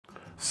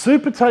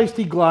Super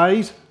tasty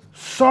glaze,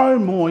 so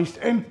moist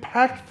and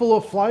packed full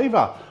of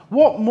flavour.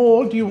 What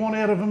more do you want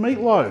out of a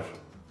meatloaf?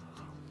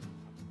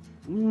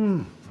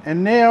 And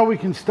now we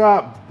can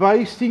start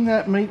basting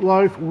that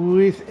meatloaf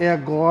with our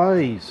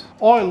glaze.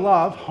 I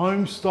love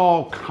home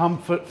style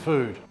comfort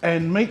food,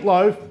 and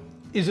meatloaf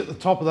is at the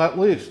top of that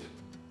list.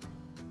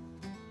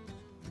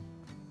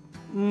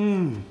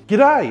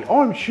 G'day,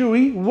 I'm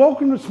Schuey.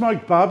 Welcome to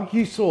Smoked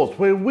Barbecue Sauce,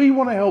 where we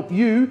want to help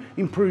you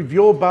improve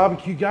your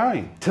barbecue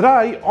game.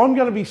 Today, I'm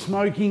going to be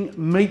smoking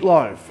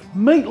meatloaf.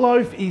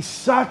 Meatloaf is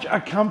such a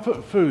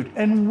comfort food,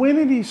 and when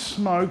it is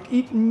smoked,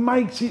 it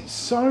makes it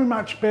so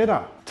much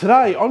better.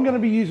 Today, I'm going to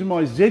be using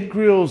my Z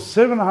Grill's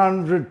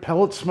 700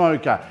 pellet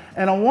smoker,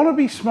 and I want to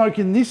be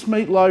smoking this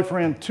meatloaf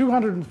around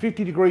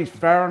 250 degrees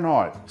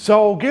Fahrenheit.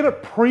 So I'll get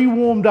it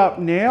pre-warmed up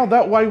now,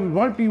 that way we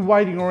won't be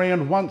waiting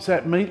around once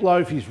that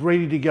meatloaf is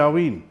ready to go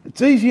in.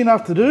 It's easy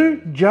enough to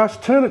do,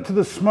 just turn it to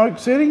the smoke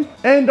setting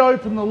and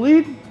open the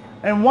lid,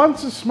 and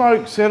once the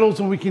smoke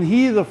settles and we can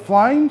hear the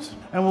flames,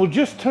 and we'll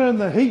just turn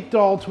the heat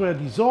dial to our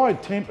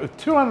desired temp of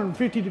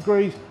 250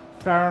 degrees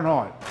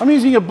Fahrenheit. I'm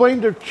using a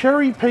blend of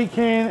cherry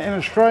pecan and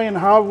Australian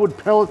hardwood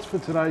pellets for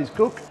today's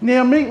cook.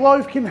 Now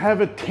meatloaf can have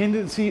a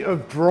tendency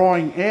of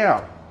drying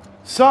out.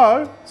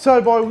 So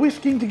by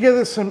whisking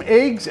together some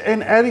eggs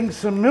and adding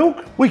some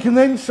milk, we can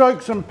then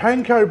soak some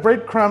panko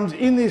breadcrumbs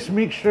in this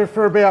mixture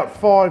for about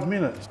 5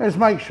 minutes. Just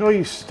make sure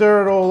you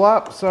stir it all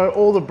up so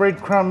all the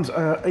breadcrumbs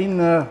are in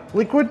the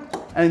liquid,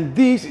 and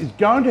this is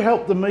going to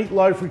help the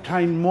meatloaf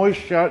retain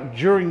moisture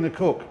during the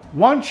cook.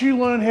 Once you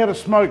learn how to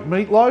smoke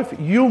meatloaf,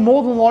 you'll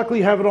more than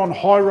likely have it on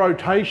high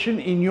rotation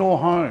in your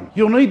home.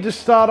 You'll need to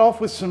start off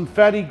with some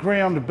fatty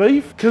ground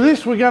beef. To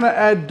this, we're going to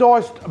add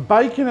diced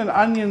bacon and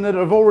onion that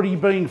have already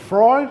been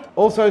fried.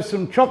 Also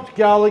some chopped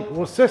garlic,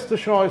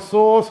 Worcestershire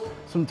sauce,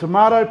 some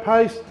tomato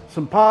paste,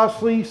 some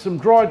parsley, some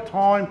dried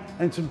thyme,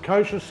 and some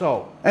kosher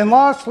salt. And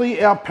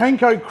lastly, our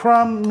panko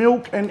crumb,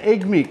 milk, and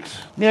egg mix.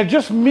 Now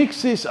just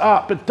mix this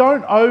up, but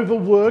don't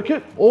overwork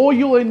it, or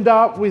you'll end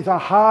up with a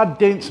hard,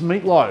 dense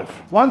meatloaf.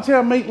 Once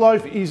our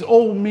meatloaf is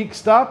all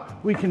mixed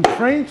up, we can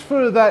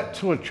transfer that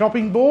to a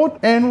chopping board,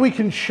 and we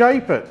can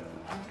shape it.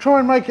 Try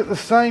and make it the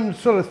same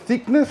sort of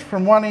thickness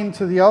from one end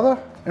to the other.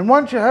 And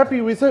once you're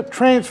happy with it,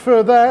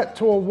 transfer that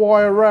to a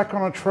wire rack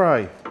on a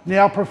tray.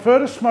 Now I prefer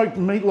to smoke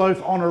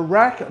meatloaf on a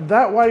rack,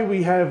 that way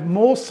we have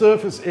more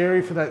surface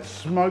area for that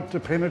smoke to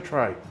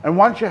penetrate. And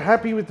once you're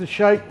happy with the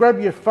shape, grab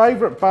your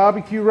favourite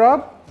barbecue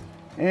rub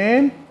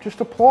and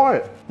just apply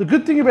it. The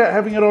good thing about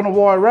having it on a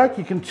wire rack,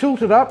 you can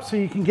tilt it up so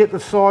you can get the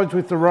sides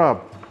with the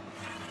rub.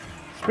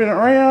 Spin it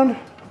around,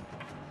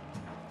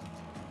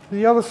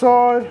 the other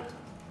side,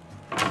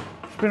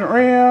 spin it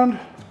around,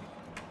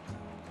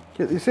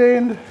 get this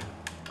end,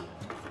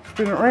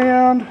 spin it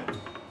around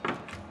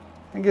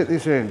and get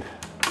this end.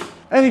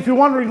 And if you're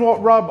wondering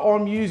what rub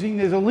I'm using,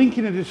 there's a link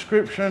in the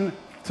description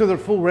to the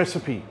full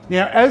recipe.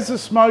 Now, as the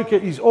smoker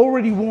is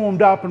already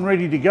warmed up and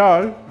ready to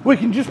go, we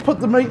can just put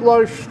the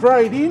meatloaf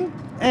straight in,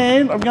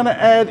 and I'm gonna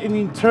add an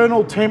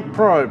internal temp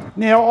probe.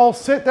 Now, I'll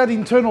set that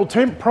internal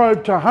temp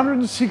probe to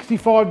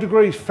 165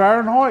 degrees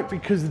Fahrenheit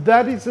because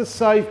that is a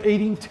safe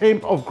eating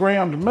temp of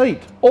ground meat.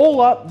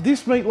 All up,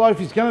 this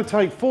meatloaf is gonna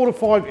take 4 to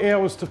 5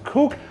 hours to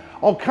cook.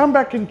 I'll come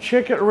back and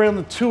check it around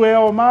the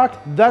 2-hour mark.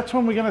 That's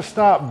when we're going to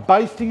start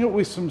basting it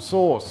with some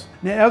sauce.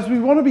 Now, as we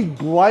want to be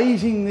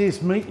glazing this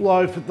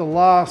meatloaf at the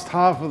last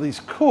half of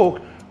this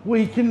cook,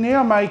 we can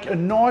now make a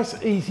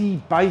nice,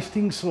 easy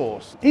basting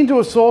sauce. Into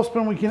a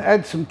saucepan, we can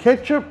add some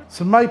ketchup,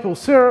 some maple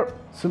syrup,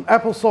 some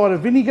apple cider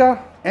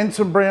vinegar, and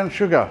some brown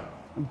sugar.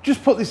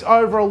 Just put this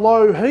over a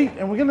low heat,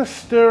 and we're going to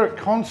stir it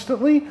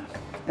constantly.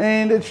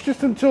 And it's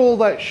just until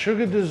that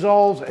sugar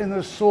dissolves and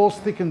the sauce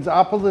thickens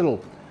up a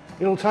little.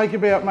 It'll take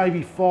about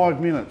maybe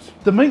 5 minutes.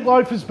 The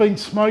meatloaf has been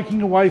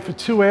smoking away for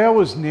 2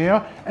 hours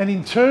now, and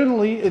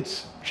internally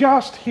it's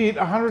just hit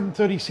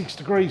 136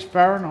 degrees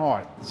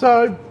Fahrenheit.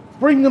 So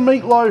bring the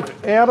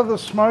meatloaf out of the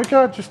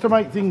smoker just to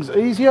make things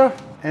easier.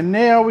 And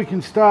now we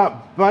can start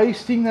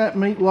basting that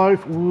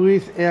meatloaf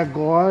with our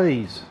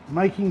glaze,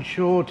 making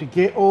sure to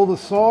get all the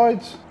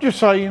sides. Just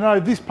so you know,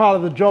 this part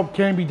of the job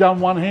can be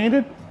done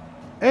one-handed.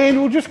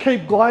 And we'll just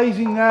keep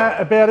glazing that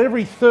about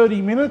every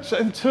 30 minutes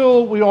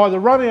until we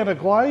either run out of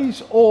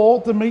glaze or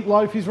the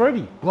meatloaf is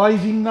ready.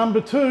 Glazing number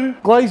 2,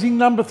 glazing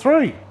number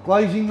 3,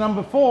 glazing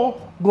number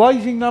 4,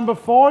 glazing number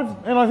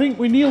 5, and I think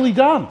we're nearly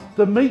done.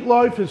 The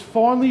meatloaf has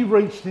finally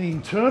reached an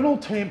internal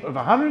temp of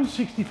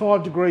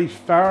 165 degrees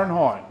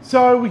Fahrenheit.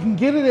 So we can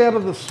get it out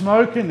of the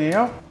smoker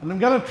now, and I'm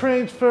going to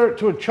transfer it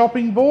to a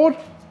chopping board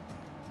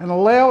and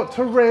allow it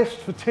to rest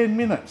for 10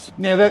 minutes.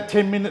 Now that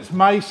 10 minutes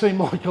may seem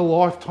like a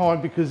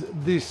lifetime because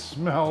this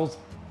smells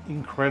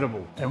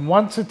incredible. And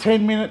once the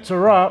 10 minutes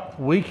are up,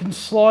 we can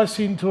slice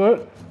into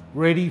it,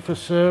 ready for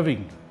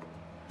serving.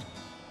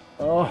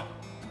 Oh.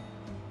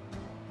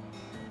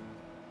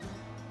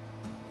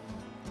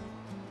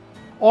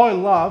 I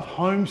love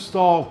home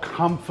style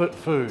comfort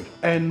food,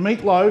 and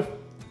meatloaf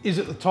is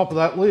at the top of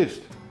that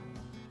list.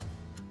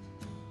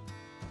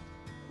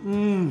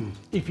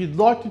 If you'd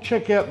like to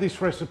check out this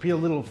recipe a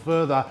little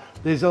further,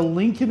 there's a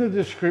link in the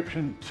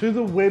description to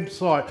the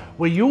website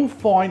where you'll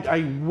find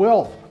a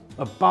wealth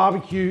of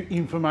barbecue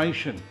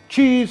information.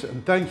 Cheers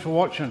and thanks for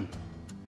watching.